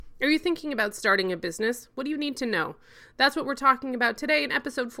Are you thinking about starting a business? What do you need to know? That's what we're talking about today in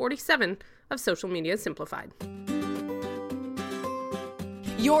episode 47 of Social Media Simplified.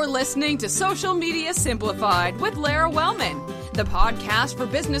 You're listening to Social Media Simplified with Lara Wellman, the podcast for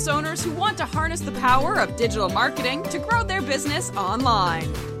business owners who want to harness the power of digital marketing to grow their business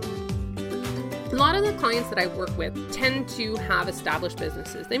online. A lot of the clients that I work with tend to have established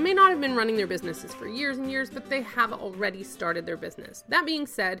businesses. They may not have been running their businesses for years and years, but they have already started their business. That being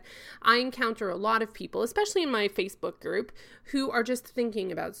said, I encounter a lot of people, especially in my Facebook group, who are just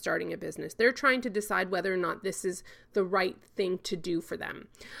thinking about starting a business. They're trying to decide whether or not this is the right thing to do for them.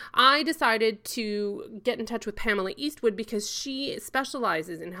 I decided to get in touch with Pamela Eastwood because she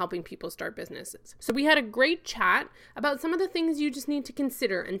specializes in helping people start businesses. So we had a great chat about some of the things you just need to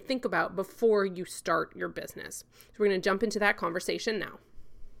consider and think about before you start your business. So we're going to jump into that conversation now.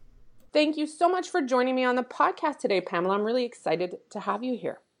 Thank you so much for joining me on the podcast today, Pamela. I'm really excited to have you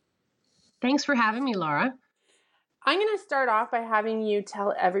here. Thanks for having me, Laura. I'm going to start off by having you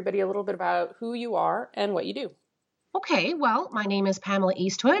tell everybody a little bit about who you are and what you do. Okay, well, my name is Pamela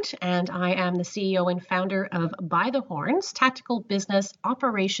Eastwood, and I am the CEO and founder of By the Horns, Tactical Business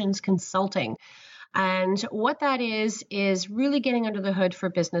Operations Consulting. And what that is really getting under the hood for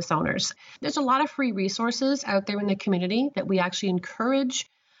business owners. There's a lot of free resources out there in the community that we actually encourage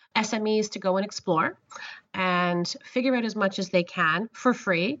SMEs to go and explore and figure out as much as they can for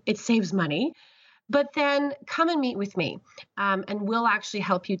free. It saves money. But then come and meet with me, and we'll actually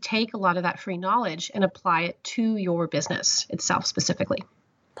help you take a lot of that free knowledge and apply it to your business itself specifically.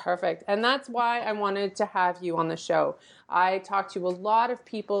 Perfect. And that's why I wanted to have you on the show. I talk to a lot of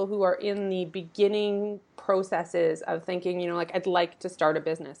people who are in the beginning processes of thinking, I'd like to start a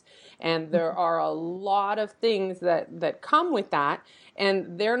business. And there are a lot of things that come with that,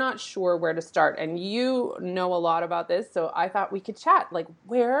 and they're not sure where to start. And you know a lot about this, so I thought we could chat. Like,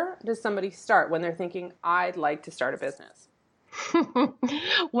 where does somebody start when they're thinking, I'd like to start a business?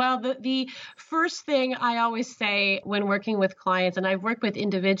 Well, the first thing I always say when working with clients, and I've worked with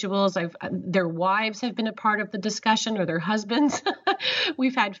individuals, their wives have been a part of the discussion or their husbands.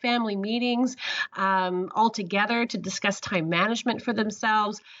 We've had family meetings all together to discuss time management for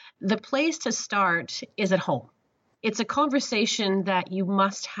themselves. The place to start is at home. It's a conversation that you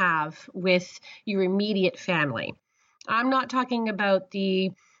must have with your immediate family. I'm not talking about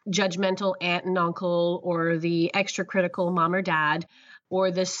the judgmental aunt and uncle or the extra critical mom or dad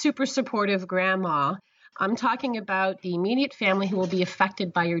or the super supportive grandma. I'm talking about the immediate family who will be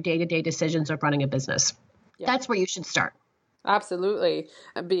affected by your day-to-day decisions of running a business. Yeah. That's where you should start. Absolutely,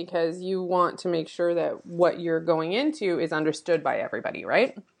 because you want to make sure that what you're going into is understood by everybody,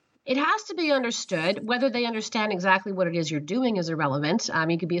 right? It has to be understood. Whether they understand exactly what it is you're doing is irrelevant.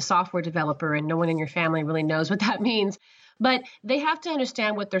 You could be a software developer and no one in your family really knows what that means. But they have to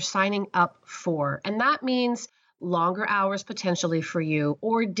understand what they're signing up for. And that means longer hours potentially for you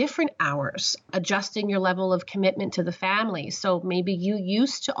or different hours, adjusting your level of commitment to the family. So maybe you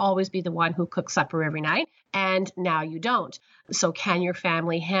used to always be the one who cooks supper every night and now you don't. So can your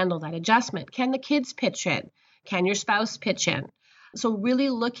family handle that adjustment? Can the kids pitch in? Can your spouse pitch in? So really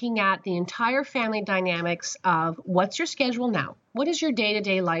looking at the entire family dynamics of what's your schedule now? What is your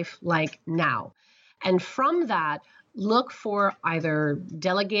day-to-day life like now? And from that, look for either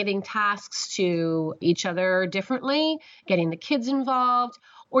delegating tasks to each other differently, getting the kids involved,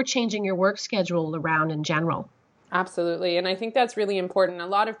 or changing your work schedule around in general. Absolutely. And I think that's really important. A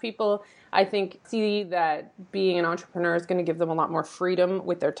lot of people, I think, see that being an entrepreneur is going to give them a lot more freedom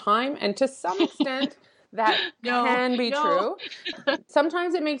with their time. And to some extent, that can be true.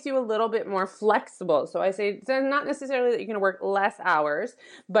 Sometimes it makes you a little bit more flexible. So I say it's not necessarily that you're going to work less hours,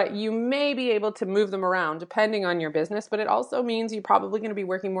 but you may be able to move them around depending on your business. But it also means you're probably going to be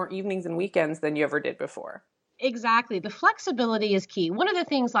working more evenings and weekends than you ever did before. Exactly. The flexibility is key. One of the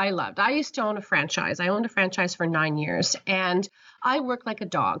things I loved, I used to own a franchise. I owned a franchise for 9 years and I worked like a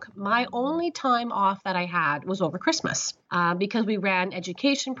dog. My only time off that I had was over Christmas because we ran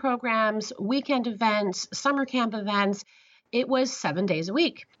education programs, weekend events, summer camp events. It was 7 days a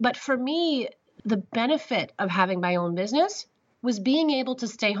week. But for me, the benefit of having my own business was being able to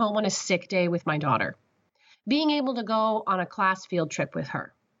stay home on a sick day with my daughter, being able to go on a class field trip with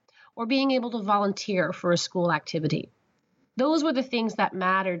her, or being able to volunteer for a school activity. Those were the things that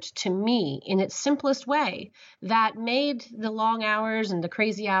mattered to me in its simplest way that made the long hours and the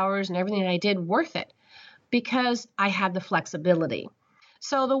crazy hours and everything that I did worth it because I had the flexibility.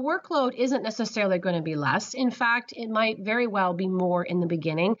 So the workload isn't necessarily going to be less. In fact, it might very well be more in the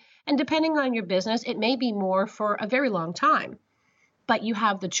beginning. And depending on your business, it may be more for a very long time. But you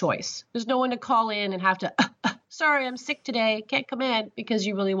have the choice. There's no one to call in and have to sorry, I'm sick today, can't come in because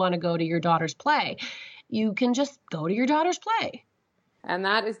you really want to go to your daughter's play. You can just go to your daughter's play. And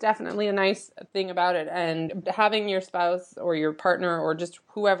that is definitely a nice thing about it. And having your spouse or your partner or just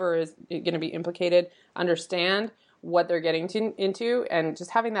whoever is going to be implicated understand what they're getting into, and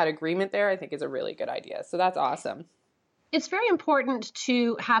just having that agreement there, I think is a really good idea. So that's awesome. It's very important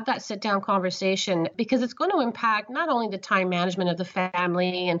to have that sit-down conversation because it's going to impact not only the time management of the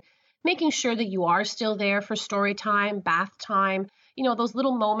family and making sure that you are still there for story time, bath time, those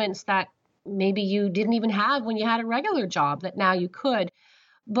little moments that maybe you didn't even have when you had a regular job that now you could,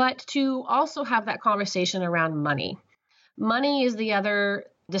 but to also have that conversation around money. Money is the other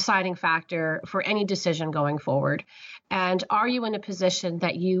deciding factor for any decision going forward. And are you in a position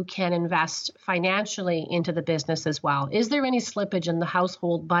that you can invest financially into the business as well? Is there any slippage in the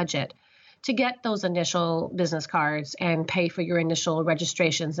household budget to get those initial business cards and pay for your initial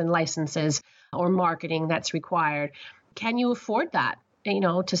registrations and licenses or marketing that's required? Can you afford that?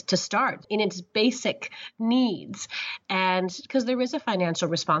 To start in its basic needs, and because there is a financial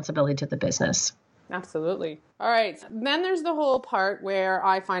responsibility to the business. Absolutely. All right. Then there's the whole part where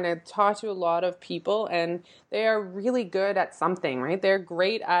I find I talk to a lot of people and they are really good at something, right? They're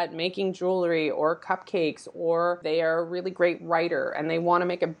great at making jewelry or cupcakes, or they are a really great writer and they want to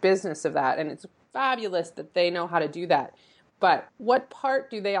make a business of that. And it's fabulous that they know how to do that. But what part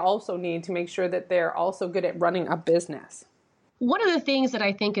do they also need to make sure that they're also good at running a business? One of the things that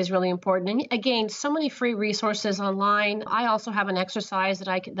I think is really important, and again, so many free resources online. I also have an exercise that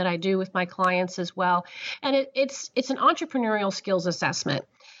I do with my clients as well, and it's an entrepreneurial skills assessment,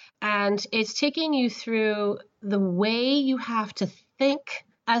 and it's taking you through the way you have to think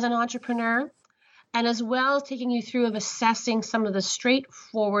as an entrepreneur, and as well as taking you through of assessing some of the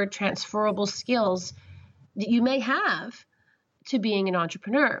straightforward transferable skills that you may have to being an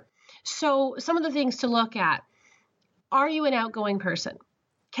entrepreneur. So some of the things to look at. Are you an outgoing person?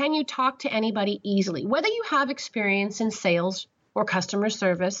 Can you talk to anybody easily? Whether you have experience in sales or customer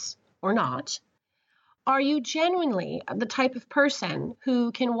service or not, are you genuinely the type of person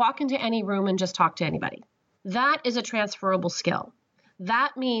who can walk into any room and just talk to anybody? That is a transferable skill.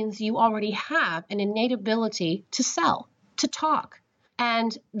 That means you already have an innate ability to sell, to talk,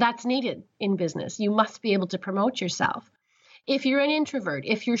 and that's needed in business. You must be able to promote yourself. If you're an introvert,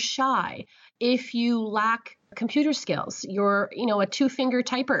 if you're shy, if you lack computer skills, you're, a two-finger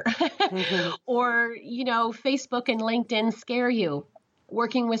typer, or, Facebook and LinkedIn scare you,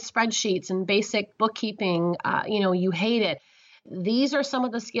 working with spreadsheets and basic bookkeeping, you hate it. These are some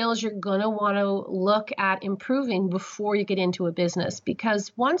of the skills you're going to want to look at improving before you get into a business,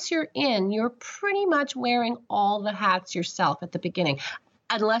 because once you're in, you're pretty much wearing all the hats yourself at the beginning.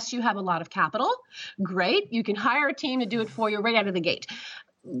 Unless you have a lot of capital, great, you can hire a team to do it for you right out of the gate.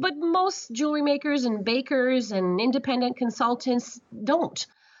 But most jewelry makers and bakers and independent consultants don't.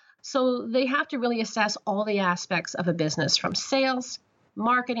 So they have to really assess all the aspects of a business, from sales,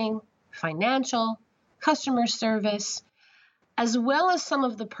 marketing, financial, customer service, as well as some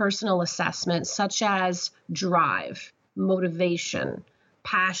of the personal assessments such as drive, motivation,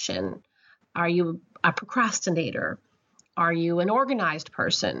 passion. Are you a procrastinator? Are you an organized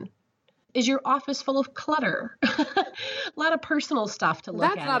person? Is your office full of clutter? A lot of personal stuff to look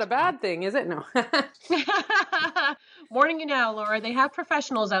at. That's not a bad thing, is it? No. Warning you now, Laura, they have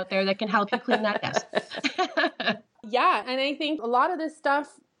professionals out there that can help you clean that desk. Yeah, and I think a lot of this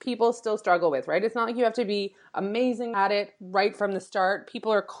stuff people still struggle with, right? It's not like you have to be amazing at it right from the start.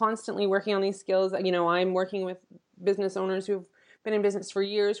 People are constantly working on these skills. I'm working with business owners who've been in business for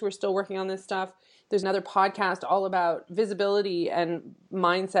years who are still working on this stuff. There's another podcast all about visibility and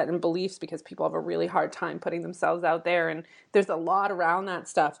mindset and beliefs, because people have a really hard time putting themselves out there. And there's a lot around that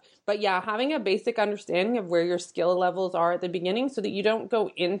stuff. But yeah, having a basic understanding of where your skill levels are at the beginning so that you don't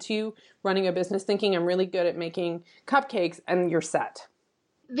go into running a business thinking I'm really good at making cupcakes and you're set.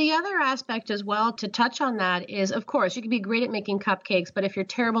 The other aspect as well to touch on that is, of course, you can be great at making cupcakes, but if you're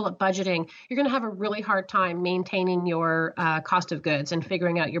terrible at budgeting, you're going to have a really hard time maintaining your cost of goods and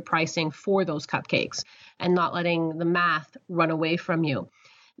figuring out your pricing for those cupcakes and not letting the math run away from you.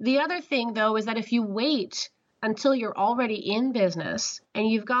 The other thing, though, is that if you wait until you're already in business and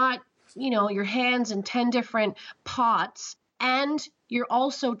you've got, your hands in 10 different pots, and you're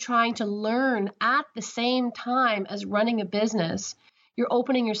also trying to learn at the same time as running a business, you're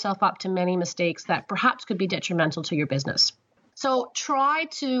opening yourself up to many mistakes that perhaps could be detrimental to your business. So try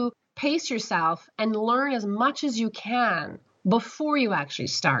to pace yourself and learn as much as you can before you actually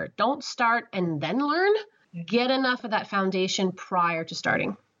start. Don't start and then learn. Get enough of that foundation prior to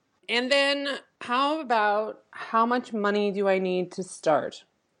starting. And then how about how much money do I need to start?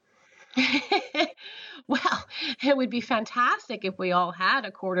 Well, it would be fantastic if we all had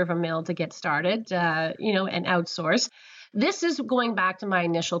 $250,000 to get started, and outsource. This is going back to my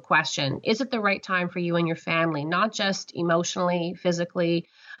initial question. Is it the right time for you and your family, not just emotionally, physically,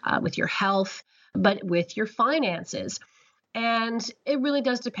 with your health, but with your finances? And it really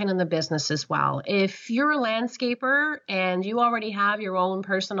does depend on the business as well. If you're a landscaper and you already have your own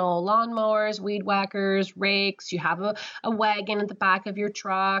personal lawnmowers, weed whackers, rakes, you have a wagon at the back of your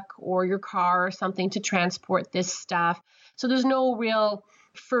truck or your car or something to transport this stuff. So there's no real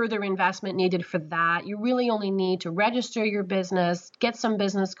further investment needed for that. You really only need to register your business, get some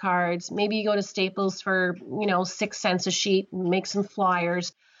business cards. Maybe you go to Staples for, 6 cents a sheet and make some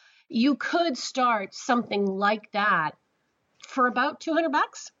flyers. You could start something like that for about $200.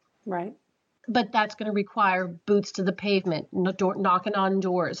 Right. But that's going to require boots to the pavement, knocking on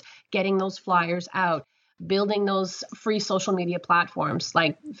doors, getting those flyers out, building those free social media platforms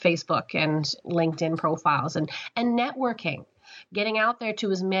like Facebook and LinkedIn profiles, and networking, getting out there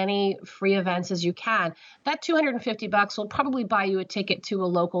to as many free events as you can. That $250 will probably buy you a ticket to a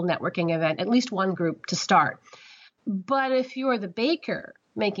local networking event, at least one group to start. But if you're the baker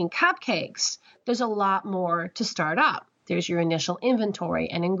making cupcakes, there's a lot more to start up. There's your initial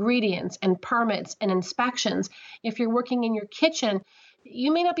inventory and ingredients and permits and inspections. If you're working in your kitchen,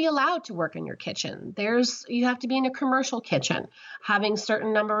 you may not be allowed to work in your kitchen. You have to be in a commercial kitchen, having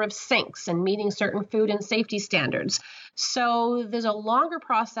certain number of sinks and meeting certain food and safety standards. So there's a longer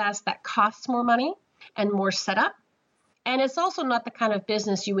process that costs more money and more setup. And it's also not the kind of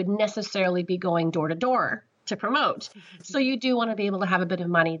business you would necessarily be going door to door to promote. So you do want to be able to have a bit of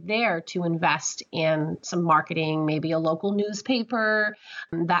money there to invest in some marketing, maybe a local newspaper,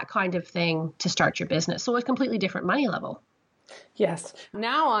 that kind of thing to start your business. So a completely different money level. Yes.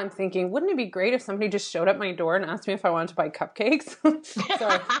 Now I'm thinking, wouldn't it be great if somebody just showed up my door and asked me if I wanted to buy cupcakes?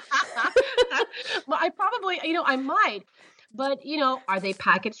 Sorry. Well, I probably, I might. But, are they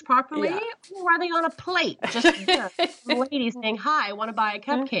packaged properly or are they on a plate? Just ladies saying, hi, I want to buy a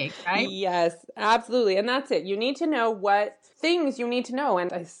cupcake, right? Yes, absolutely. And that's it. You need to know what things you need to know.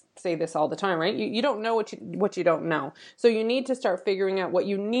 And I say this all the time, right? You don't know what you don't know. So you need to start figuring out what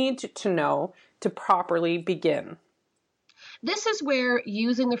you need to know to properly begin. This is where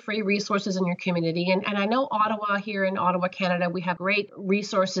using the free resources in your community, and I know Ottawa, here in Ottawa, Canada, we have great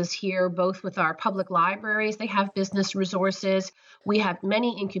resources here, both with our public libraries. They have business resources. We have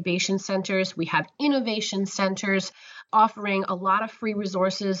many incubation centers. We have innovation centers offering a lot of free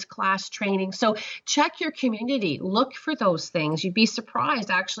resources, class training. So check your community. Look for those things. You'd be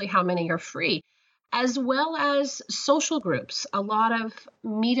surprised actually how many are free, as well as social groups, a lot of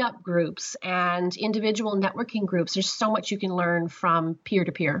meetup groups and individual networking groups. There's so much you can learn from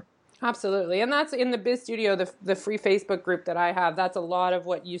peer-to-peer. Absolutely. And that's in the Biz Studio, the free Facebook group that I have. That's a lot of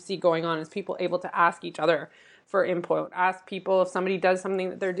what you see going on is people able to ask each other for input, ask people if somebody does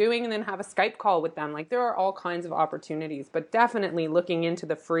something that they're doing, and then have a Skype call with them. Like, there are all kinds of opportunities, but definitely looking into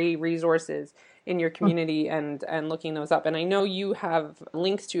the free resources in your community and looking those up. And I know you have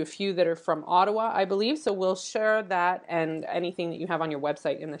links to a few that are from Ottawa, I believe. So we'll share that and anything that you have on your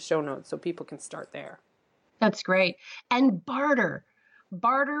website in the show notes so people can start there. That's great. And barter.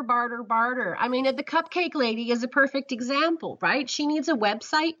 I mean, the Cupcake Lady is a perfect example, right? She needs a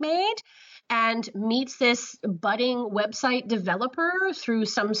website made and meets this budding website developer through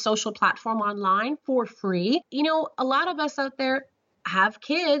some social platform online for free. A lot of us out there have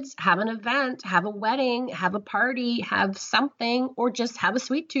kids, have an event, have a wedding, have a party, have something, or just have a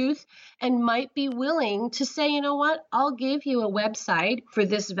sweet tooth, and might be willing to say, you know what, I'll give you a website for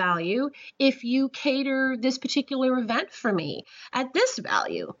this value if you cater this particular event for me at this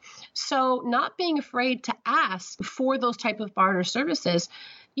value. So not being afraid to ask for those type of barter services,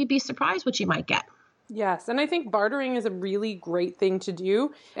 you'd be surprised what you might get. Yes, and I think bartering is a really great thing to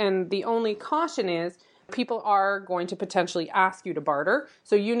do. And the only caution is people are going to potentially ask you to barter.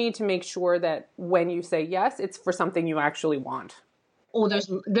 So you need to make sure that when you say yes, it's for something you actually want. Oh,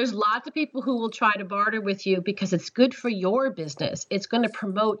 there's lots of people who will try to barter with you because it's good for your business. It's going to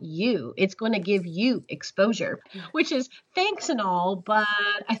promote you. It's going to give you exposure, which is thanks and all, but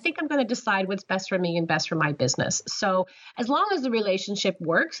I think I'm going to decide what's best for me and best for my business. So as long as the relationship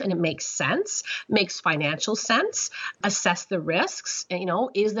works and it makes sense, makes financial sense, assess the risks.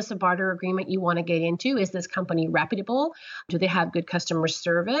 Is this a barter agreement you want to get into? Is this company reputable? Do they have good customer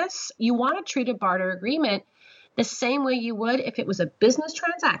service? You want to treat a barter agreement the same way you would if it was a business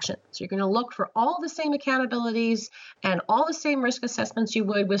transaction. So you're going to look for all the same accountabilities and all the same risk assessments you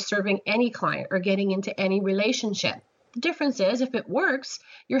would with serving any client or getting into any relationship. The difference is if it works,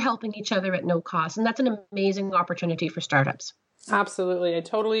 you're helping each other at no cost. And that's an amazing opportunity for startups. Absolutely. I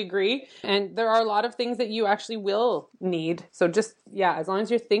totally agree. And there are a lot of things that you actually will need. So just, as long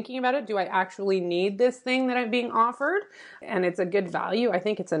as you're thinking about it, do I actually need this thing that I'm being offered? And it's a good value. I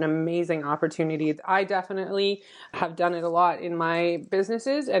think it's an amazing opportunity. I definitely have done it a lot in my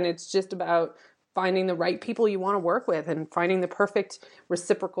businesses, and it's just about finding the right people you want to work with and finding the perfect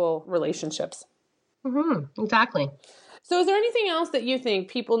reciprocal relationships. Exactly. So is there anything else that you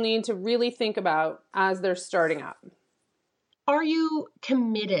think people need to really think about as they're starting up? Are you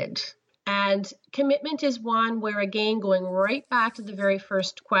committed? And commitment is one where, again, going right back to the very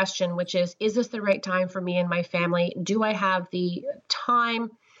first question, which is this the right time for me and my family? Do I have the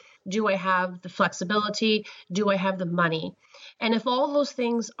time? Do I have the flexibility? Do I have the money? And if all those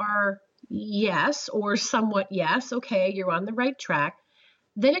things are yes, or somewhat yes, okay, you're on the right track,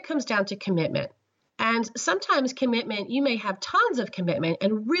 then it comes down to commitment. And sometimes commitment, you may have tons of commitment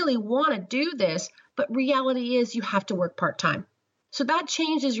and really want to do this, but reality is you have to work part-time. So that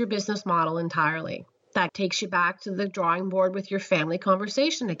changes your business model entirely. That takes you back to the drawing board with your family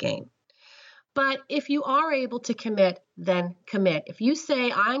conversation again. But if you are able to commit, then commit. If you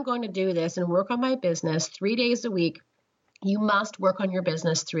say, I'm going to do this and work on my business 3 days a week, you must work on your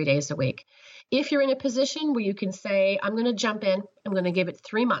business 3 days a week. If you're in a position where you can say, I'm going to jump in, I'm going to give it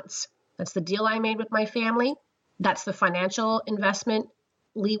 3 months. That's the deal I made with my family. That's the financial investment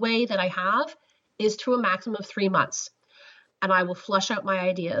leeway that I have, is to a maximum of 3 months. And I will flush out my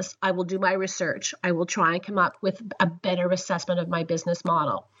ideas. I will do my research. I will try and come up with a better assessment of my business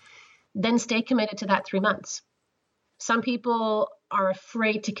model. Then stay committed to that 3 months. Some people are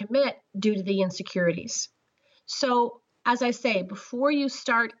afraid to commit due to the insecurities. So, as I say, before you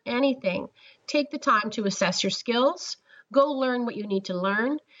start anything, take the time to assess your skills, go learn what you need to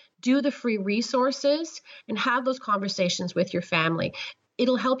learn, do the free resources, and have those conversations with your family.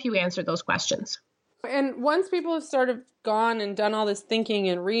 It'll help you answer those questions. And once people have sort of gone and done all this thinking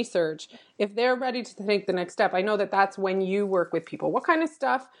and research, if they're ready to take the next step, I know that that's when you work with people. What kind of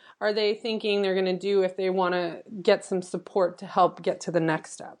stuff are they thinking they're going to do if they want to get some support to help get to the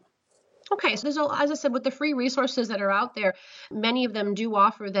next step? Okay, so as I said, with the free resources that are out there, many of them do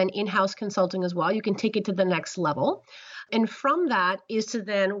offer then in-house consulting as well. You can take it to the next level. And from that is to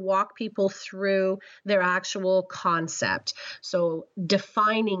then walk people through their actual concept. So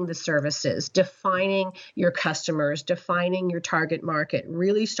defining the services, defining your customers, defining your target market,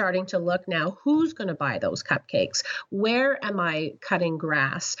 really starting to look now, who's going to buy those cupcakes? Where am I cutting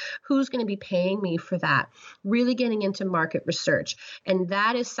grass? Who's going to be paying me for that? Really getting into market research. And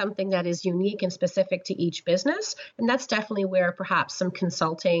that is something that is unique and specific to each business. And that's definitely where perhaps some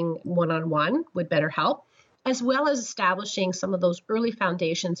consulting one-on-one would better help, as well as establishing some of those early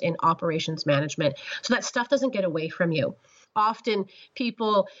foundations in operations management so that stuff doesn't get away from you. Often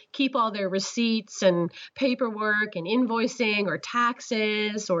people keep all their receipts and paperwork and invoicing or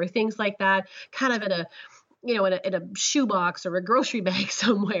taxes or things like that kind of in a shoebox or a grocery bag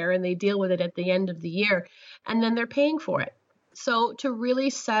somewhere, and they deal with it at the end of the year, and then they're paying for it. So to really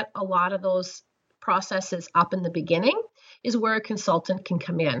set a lot of those processes up in the beginning is where a consultant can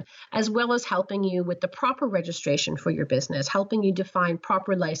come in, as well as helping you with the proper registration for your business, helping you define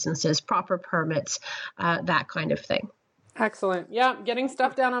proper licenses, proper permits, that kind of thing. Excellent. Yeah, getting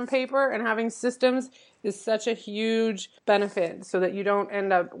stuff down on paper and having systems is such a huge benefit so that you don't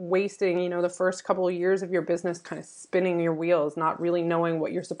end up wasting, the first couple of years of your business kind of spinning your wheels, not really knowing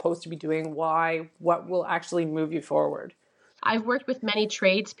what you're supposed to be doing, why, what will actually move you forward. I've worked with many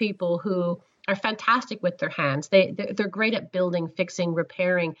tradespeople who are fantastic with their hands. They're great at building, fixing,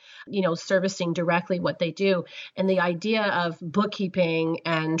 repairing, servicing directly what they do. And the idea of bookkeeping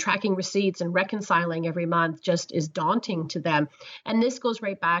and tracking receipts and reconciling every month just is daunting to them. And this goes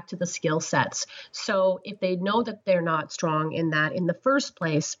right back to the skill sets. So if they know that they're not strong in that in the first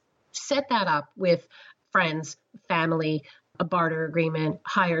place, set that up with friends, family, a barter agreement,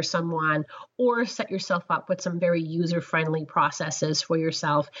 hire someone, or set yourself up with some very user-friendly processes for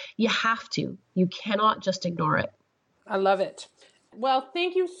yourself. You have to. You cannot just ignore it. I love it. Well,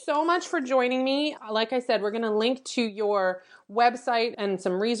 thank you so much for joining me. Like I said, we're going to link to your website and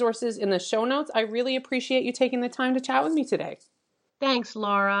some resources in the show notes. I really appreciate you taking the time to chat with me today. Thanks,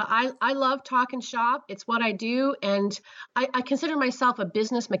 Laura. I love talking shop. It's what I do. And I consider myself a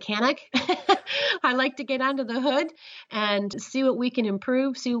business mechanic. I like to get under the hood and see what we can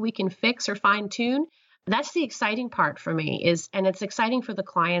improve, see what we can fix or fine tune. That's the exciting part for me and it's exciting for the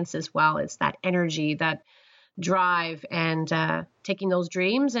clients as well. It's that energy, that drive, and taking those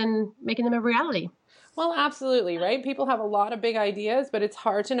dreams and making them a reality. Well, absolutely, right? People have a lot of big ideas, but it's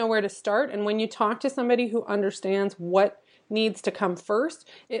hard to know where to start. And when you talk to somebody who understands what needs to come first.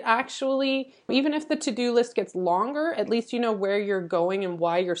 It actually, even if the to-do list gets longer, at least you know where you're going and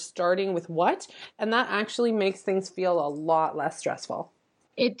why you're starting with what. And that actually makes things feel a lot less stressful.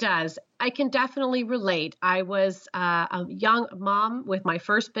 It does. I can definitely relate. I was a young mom with my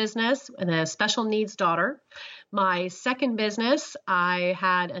first business and a special needs daughter. My second business, I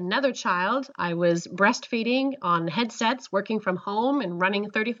had another child. I was breastfeeding on headsets, working from home and running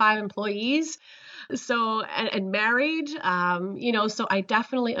 35 employees. So, and married, so I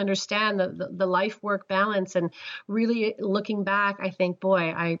definitely understand the life-work balance, and really looking back, I think,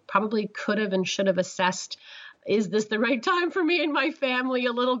 boy, I probably could have and should have assessed, is this the right time for me and my family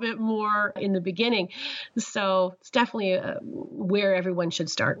a little bit more in the beginning? So it's definitely where everyone should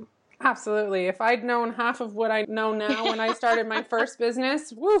start. Absolutely. If I'd known half of what I know now when I started my first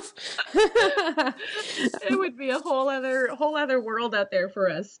business, woof. It would be a whole other world out there for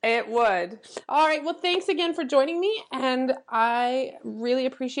us. It would. All right. Well, thanks again for joining me. And I really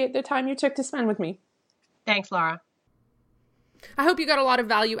appreciate the time you took to spend with me. Thanks, Laura. I hope you got a lot of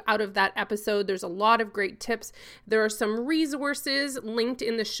value out of that episode. There's a lot of great tips. There are some resources linked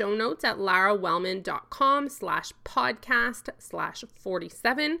in the show notes at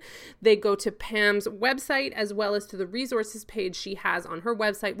larawellman.com/podcast/47. They go to Pam's website as well as to the resources page she has on her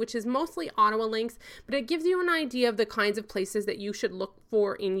website, which is mostly Ottawa links, but it gives you an idea of the kinds of places that you should look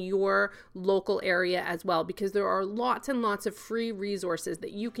for in your local area as well, because there are lots and lots of free resources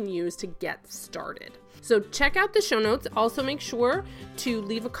that you can use to get started. So check out the show notes. Also make sure to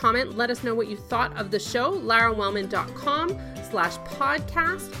leave a comment. Let us know what you thought of the show.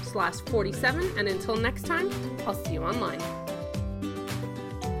 larawellman.com/podcast/47. And until next time, I'll see you online.